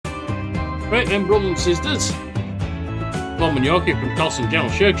Right then, brothers and sisters. Foreman Yorkie from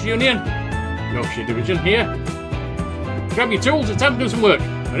Shirkers Union, Yorkshire Division here. Grab your tools, it's time to do some work.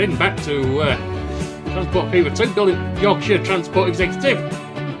 We're heading back to Transport Fever 2, building Yorkshire Transport Executive.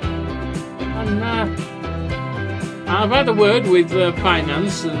 And I've had a word with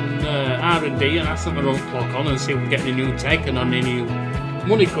finance and R&D and asked them to run the clock on and see if we get any new tech and any new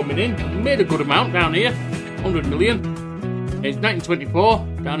money coming in. We made a good amount down here, 100 million. It's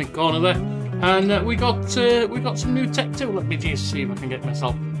 1924 down in corner there, and we got some new tech too. Let me just see if I can get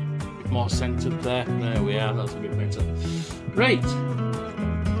myself a bit more centered there. There we are. That's a bit better. Right.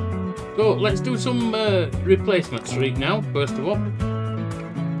 So let's do some replacement street now. First of all,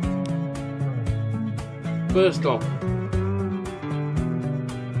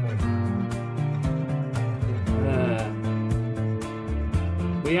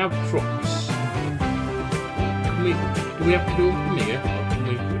 we have trucks. Do we have to do them from here? Or can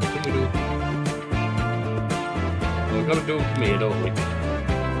we do? Well, we've got to do them from here, don't we?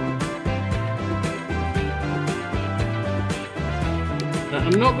 Now,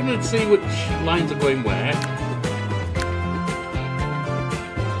 I'm not going to see which lines are going where.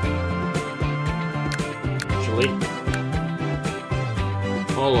 Actually,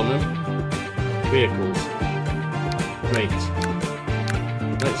 all of them vehicles. Right.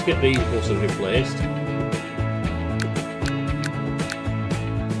 Let's get these buses replaced.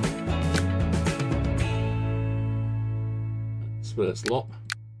 First lot.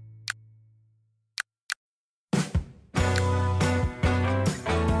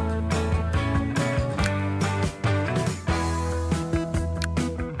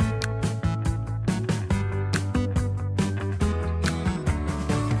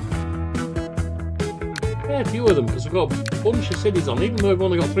 A few of them because we've got a bunch of cities on, even though we've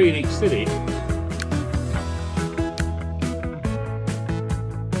only got 3 in each city.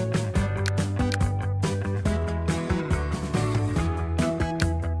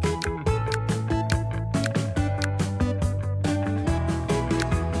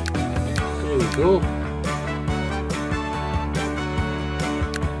 There we go.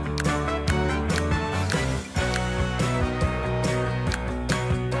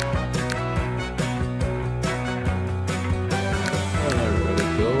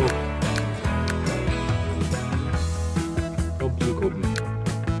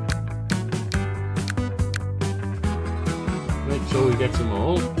 Make sure we get them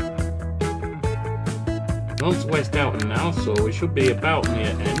all. We're on to West Oughton now, so we should be about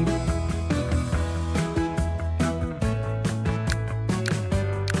near end.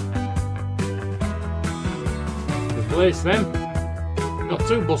 Replace them. Got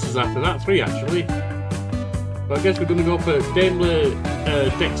 2 buses after that, 3 actually. But I guess we're going to go for a Daimler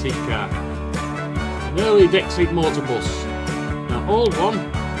deck seat car. An early deck seat motor bus. Now old one,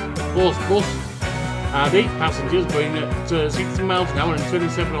 horse bus, had 8 passengers going at 60 miles an hour and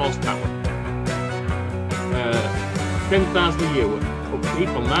 27 horsepower. 10,000 a year upkeep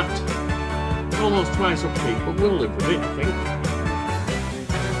on that. Almost twice upkeep, but we'll live with it, I think.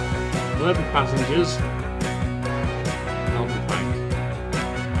 11 passengers. I'll be fine.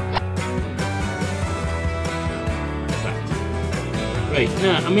 Right,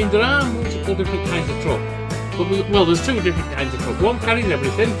 now, I mean, there are multiple different kinds of truck. But well, there's 2 different kinds of truck. One carries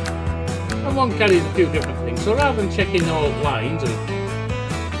everything, and one carries a few different things. So rather than checking all lines and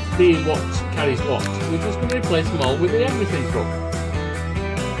seeing what carries what, we're just going to replace them all with the everything truck.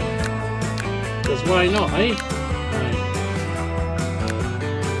 Because why not, eh? Right.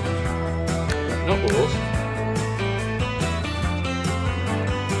 Not those.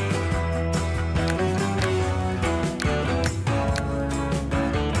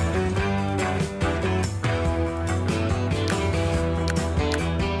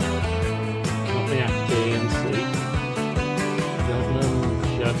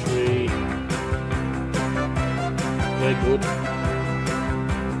 Very good.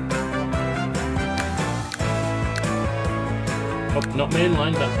 Oh, not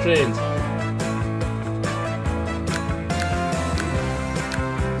mainline, that's trains.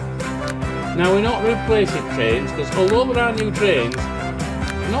 Now we're not replacing trains because although there are new trains,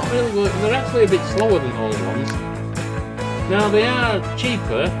 not really good. They're actually a bit slower than old ones. Now they are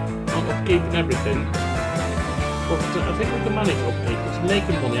cheaper on upkeep and everything, but I think we can manage upkeep. It's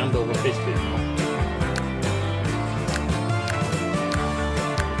making money hand over fist now.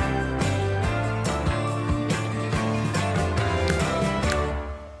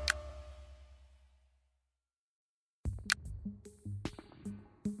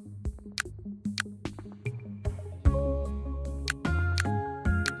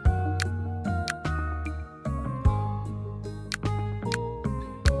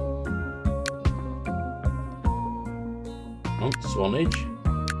 On Swanage.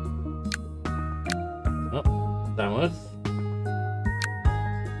 Up, Tamworth.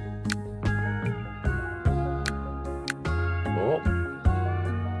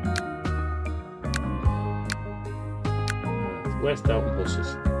 West Alton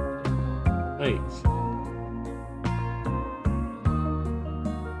buses. Right.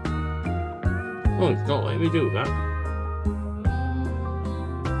 Oh, it's not letting me do that.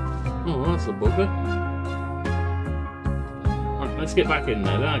 Oh, that's a bugger. Right, let's get back in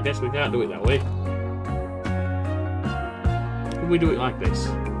there then. I guess we can't do it that way. Can we do it like this?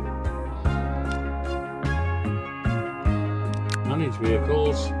 Manage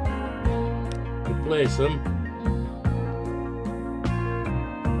vehicles. Replace them.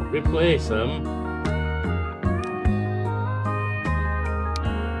 Replace them.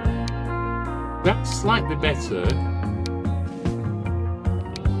 That's slightly better,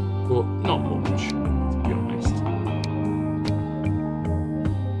 but not much, to be honest.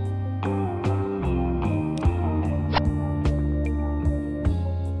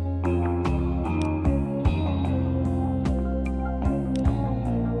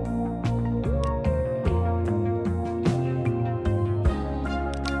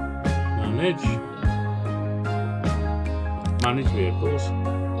 Manage vehicles.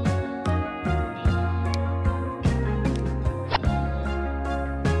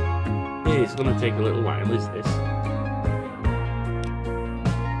 Yeah, it's going to take a little while, is this?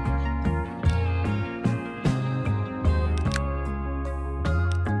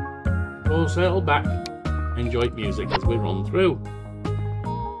 We'll settle back, enjoy music as we run through.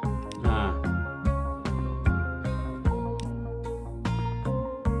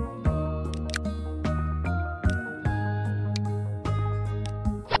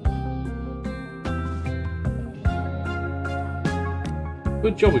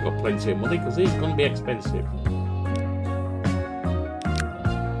 Good job we got plenty of money, because these are going to be expensive.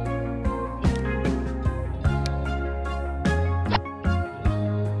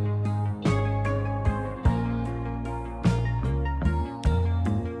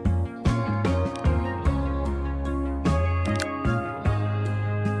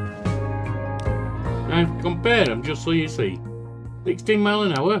 And compare them just so you see. 16 mile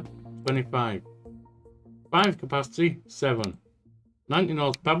an hour, 25. 5 capacity, 7. 19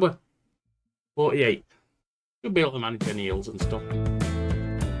 horsepower, 48. Should be able to manage any hills and stuff.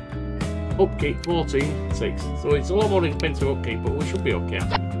 Upkeep 14, 6. So it's a lot more expensive upkeep, but we should be okay.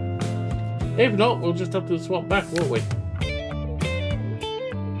 If not, we'll just have to swap back, won't we?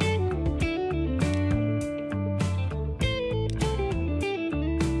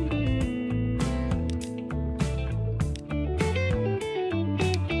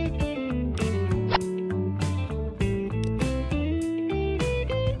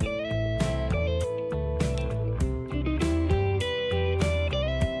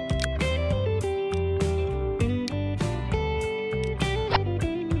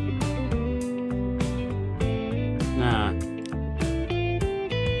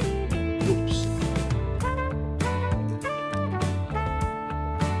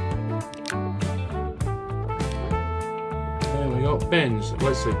 Benz,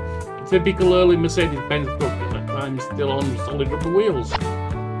 let's see. Typical early Mercedes-Benz truck, but that time still on solid rubber wheels.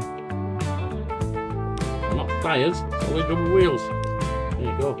 Not tyres, solid rubber wheels. There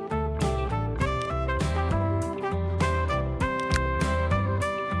you go.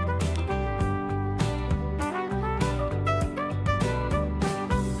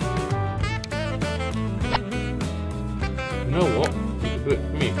 You know what? We can do it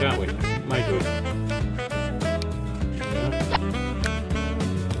for me, can't we? Might do it.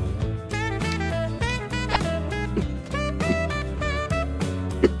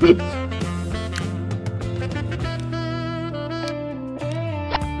 There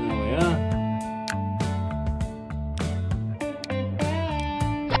we are.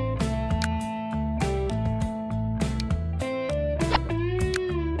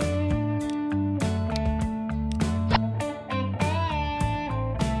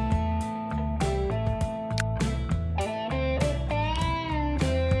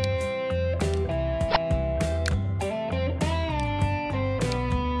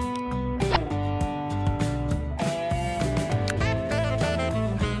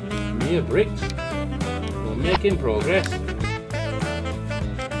 Near bricks. We're making progress.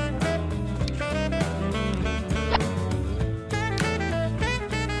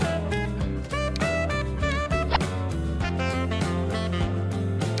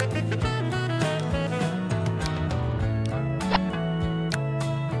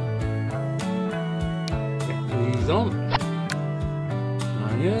 Get these on.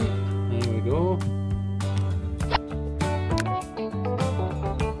 Iron. There we go.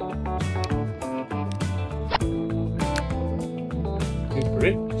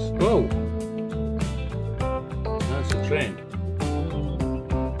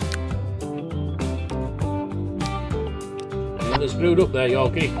 Slightly screwed up there,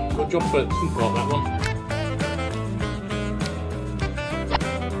 Yorkie. Good job for some caught that one.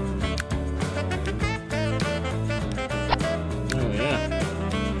 Oh yeah.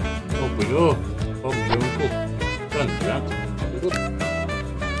 Up we go. Bob's your uncle. Thanks, Grant. Good.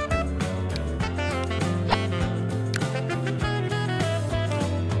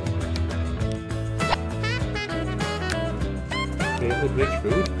 Good rich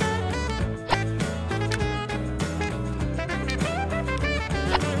food.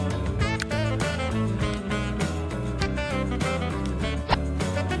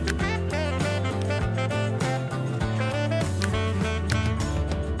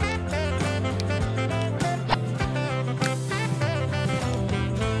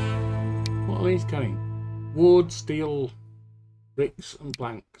 What are these carrying? Wood, steel, bricks and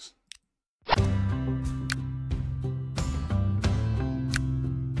planks.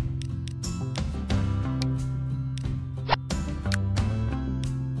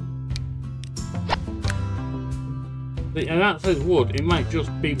 And that says wood, it might just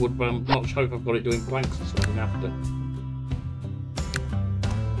be wood, but I'm not sure if I've got it doing planks or something after.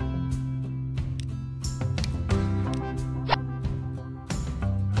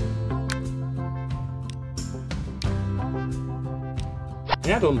 We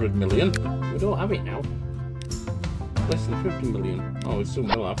had 100 million, we don't have it now. Less than 50 million. Oh, we soon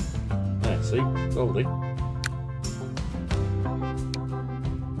will have. Let's see, sold it.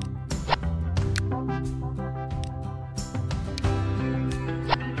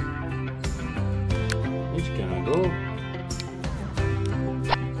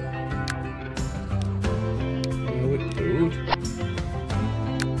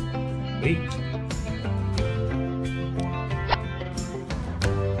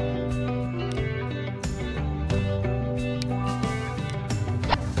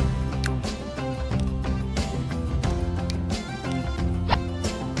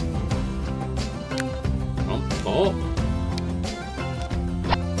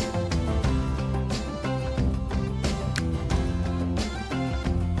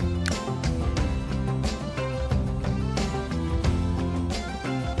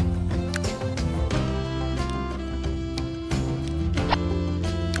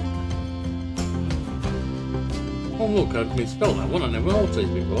 Oh look, I misspelled that one, I never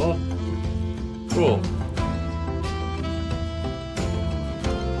noticed before. Cool.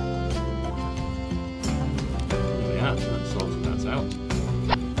 Yeah, that's sorting that out.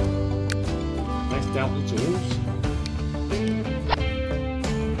 Test out the tools.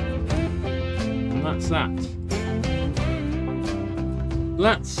 And that's that.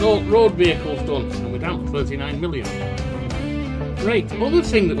 That's sort road vehicles done, and we're down to 39 million. Right, other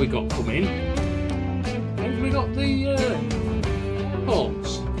thing that we got coming. We got the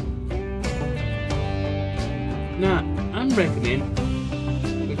ports. Now, I'm reckoning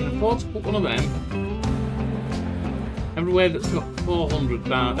that we can afford to put one of them everywhere that's got 400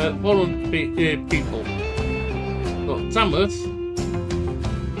 people. Got Tamworth,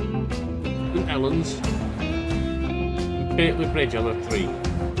 St Helens, and Paisley Bridge are the three.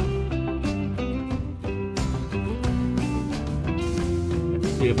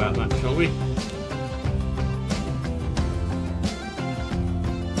 Let's see about that, shall we?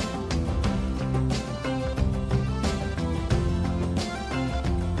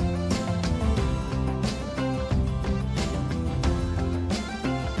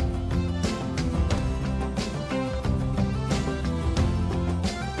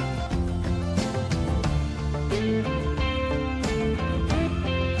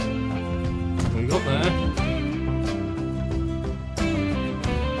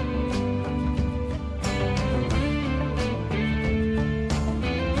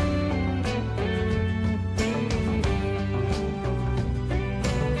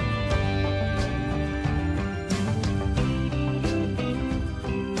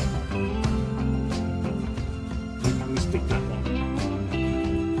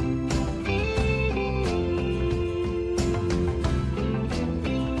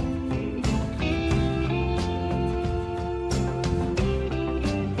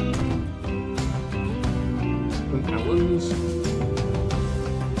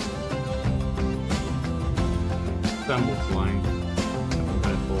 Line.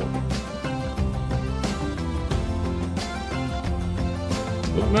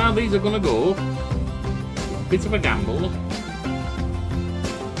 But now these are going to go. Bit of a gamble.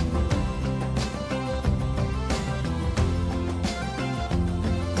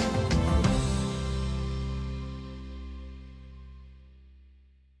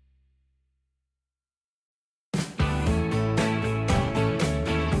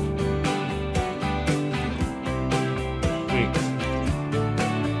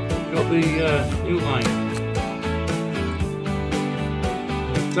 the new line.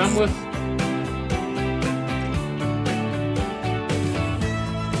 Tamworth.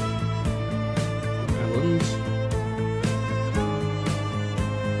 Ellen's.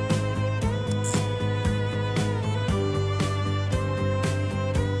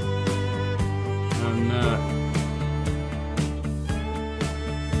 And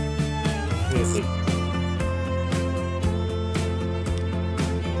Reight.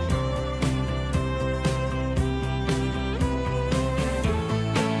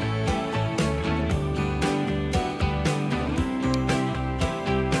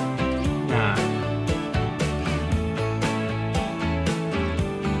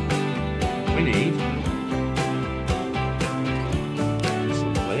 We need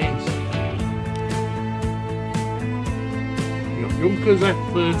some planes. You've got Junkers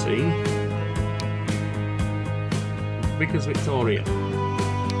F13, Vickers Victoria.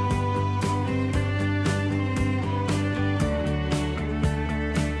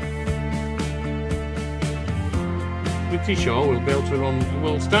 Pretty sure we'll be able to run.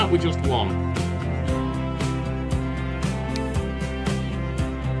 We'll start with just one.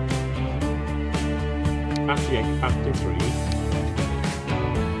 Capacity 3.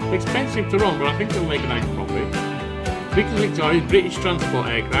 Expensive to run, but I think they'll make a nice profit. Vickers Victoria is British transport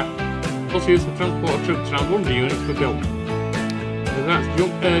aircraft, also used for transport of troops around London units were built. So that's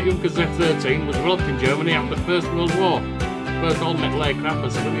Junkers F-13 was developed in Germany after the First World War. First all-metal aircraft for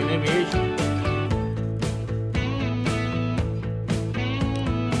civilian aviation.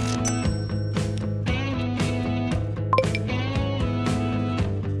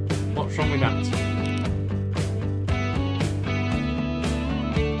 What's wrong with that?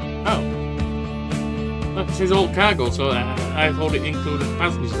 This is all cargo, so I thought it included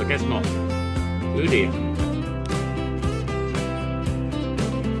passengers. I guess not. Oh dear.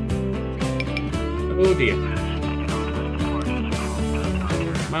 Oh dear.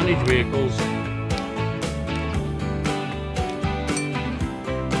 Managed vehicles.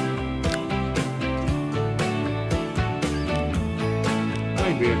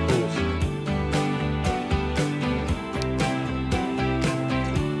 Managed vehicles.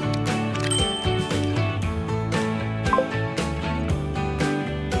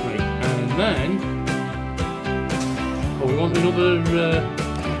 Then, we want another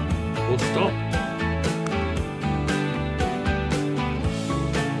full stop.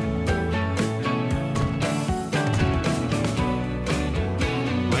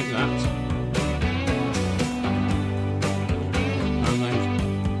 Like that. And then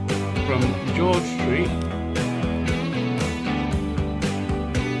from George Street,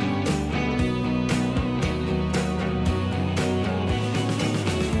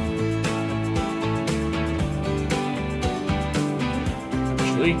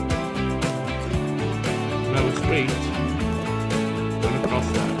 another street going across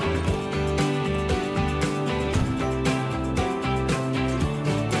that.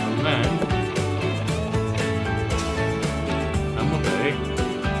 And then Hamilton,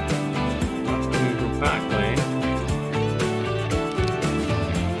 that's coming from Park Lane.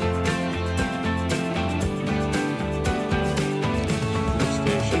 Next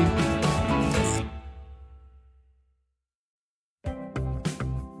station.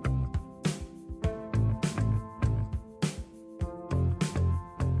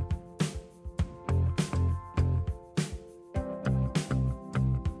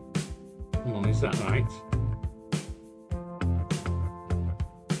 Is that right?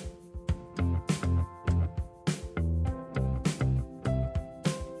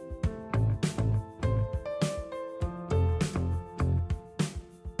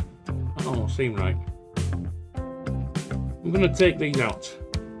 That almost seemed right. I'm going to take these out.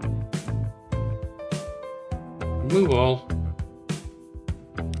 Move all.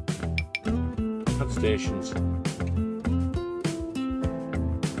 Add stations.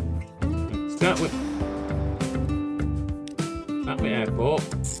 Start with airport,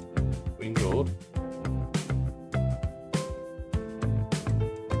 Ring Road.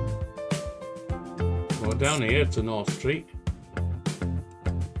 Go down here to North Street.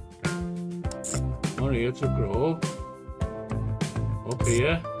 On here to Grove. Up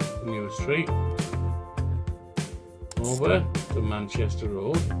here to New Street. Over to Manchester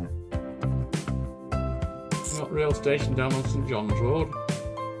Road. We've got rail station down on St John's Road.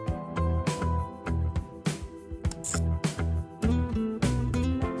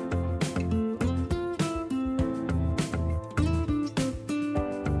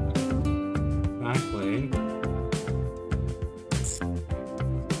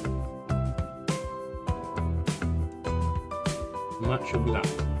 That should be that.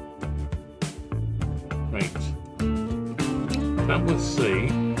 Tamworth Sea.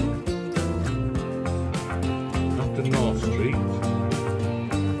 After North Street. I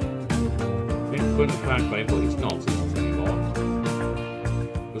think it's going to Parkway, but it's not, is it anymore?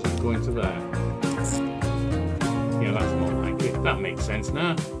 Because it's going to there. Yeah, that's more like it. That makes sense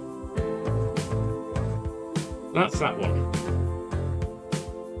now. That's that one.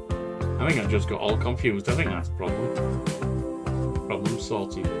 I think I just got all confused. I think that's the problem. Problem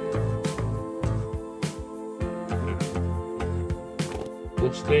sorted.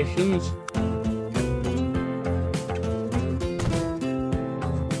 Bus stations.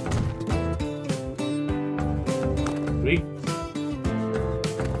 3.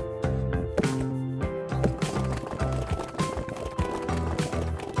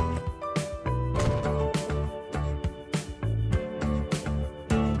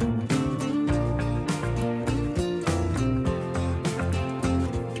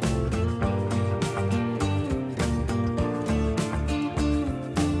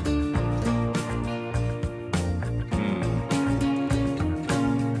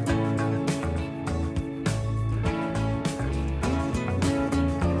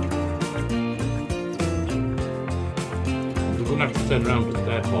 Have to turn around at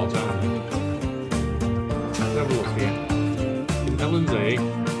the airport, aren't they? Let's have a look here. In L&Z,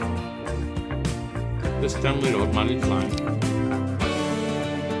 the Stanley Road managed line.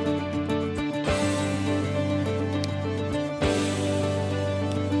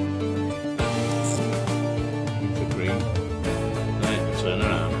 Into green. Then turn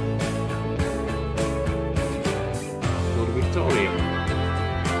around. Go to Victoria.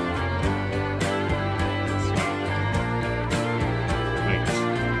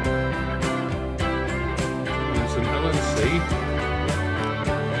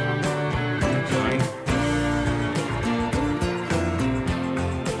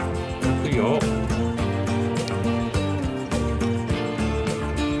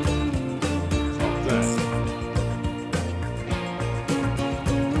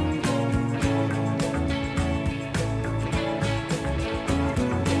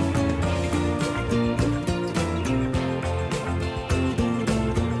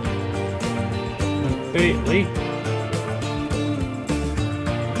 Lately,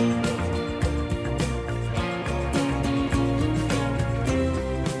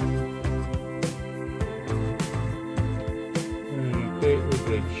 Gateway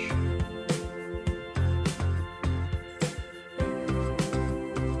Bridge.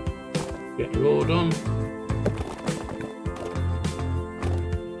 Get the road on.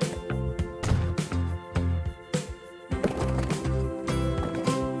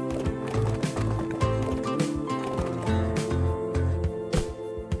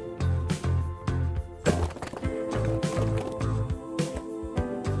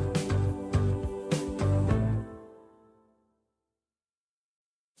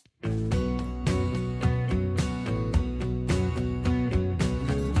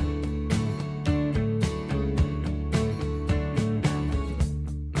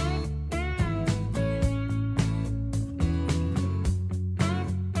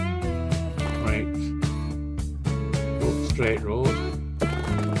 Straight road.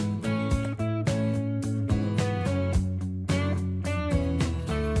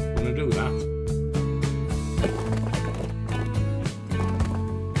 I'm gonna do that.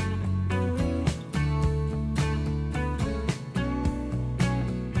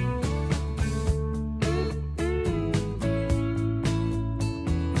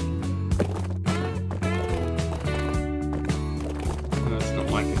 That's not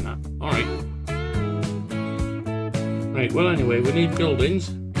liking that. All right. Right, well anyway, we need buildings.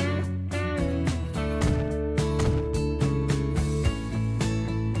 And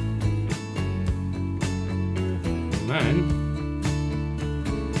then,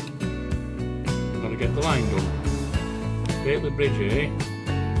 we've got to get the line done. Gateway Bridge here.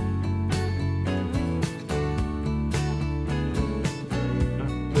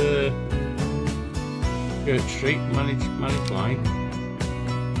 At Church Street, managed line.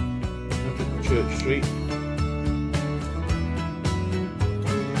 At Church Street.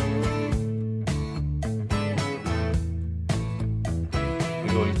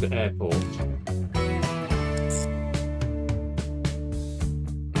 Going to airport.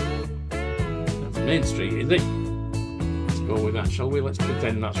 That's Main Street, is it? Let's go with that, shall we? Let's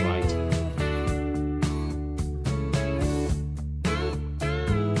pretend that's right.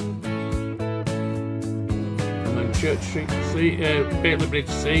 And then Church Street C, Gateway Bridge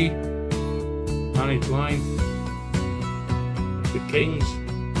C, managed line, the Kings.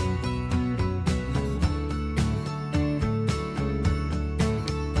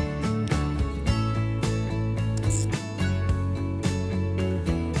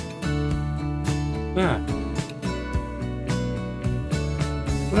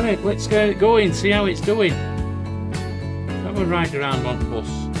 Right, let's get it going, see how it's doing. Have a ride around on bus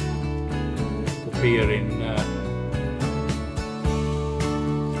up here in up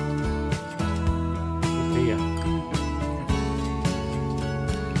here.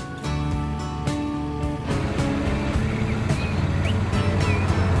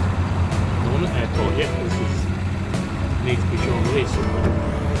 No one at the airport yet, because this needs to be shown here somewhere.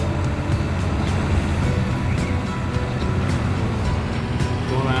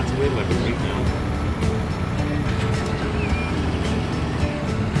 Going out to 11 right now.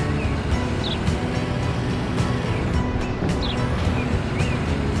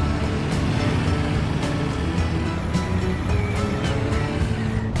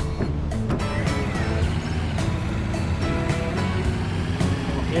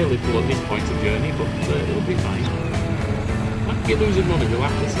 Fairly full at this point of the journey, but it'll be fine. Might be losing money, we'll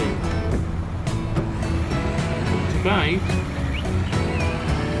have to see. 45.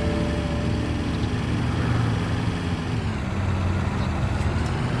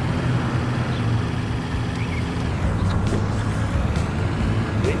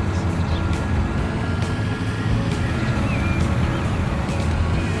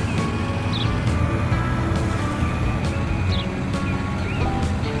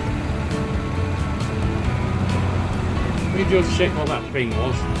 Just check what that thing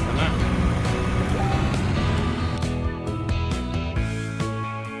was and that.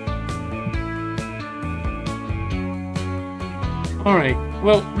 Alright,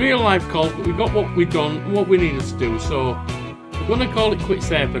 well, real life call, but we've got what we've done, what we needed to do, so we're going to call it quits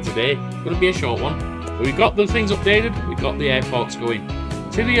there for today. It's going to be a short one, but we've got the things updated, we've got the airports going.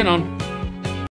 Till you on.